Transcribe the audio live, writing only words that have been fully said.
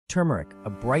Turmeric, a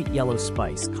bright yellow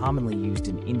spice commonly used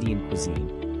in Indian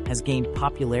cuisine, has gained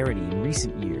popularity in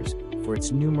recent years for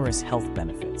its numerous health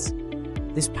benefits.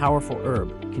 This powerful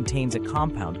herb contains a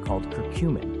compound called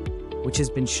curcumin, which has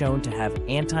been shown to have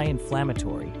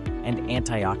anti-inflammatory and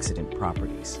antioxidant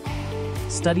properties.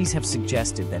 Studies have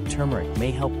suggested that turmeric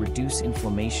may help reduce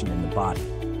inflammation in the body,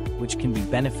 which can be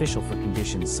beneficial for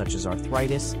conditions such as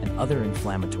arthritis and other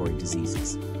inflammatory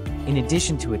diseases. In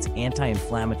addition to its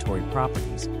anti-inflammatory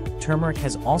properties, turmeric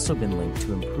has also been linked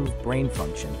to improved brain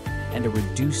function and a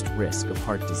reduced risk of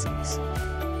heart disease.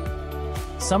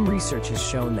 Some research has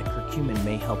shown that curcumin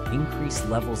may help increase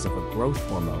levels of a growth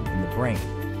hormone in the brain,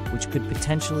 which could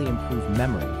potentially improve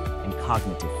memory and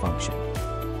cognitive function.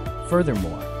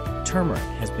 Furthermore, turmeric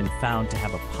has been found to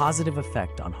have a positive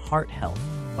effect on heart health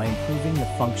by improving the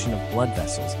function of blood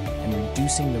vessels and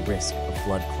reducing the risk of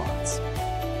blood clots.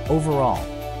 Overall,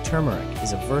 turmeric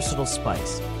is a versatile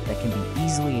spice that can be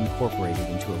easily incorporated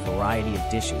into a variety of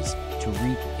dishes to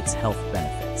reap its health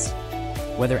benefits.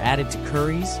 Whether added to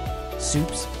curries,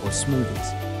 soups, or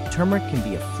smoothies, turmeric can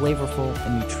be a flavorful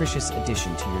and nutritious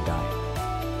addition to your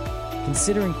diet.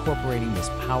 Consider incorporating this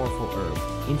powerful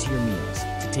herb into your meals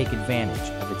to take advantage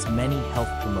of its many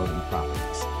health-promoting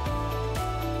properties.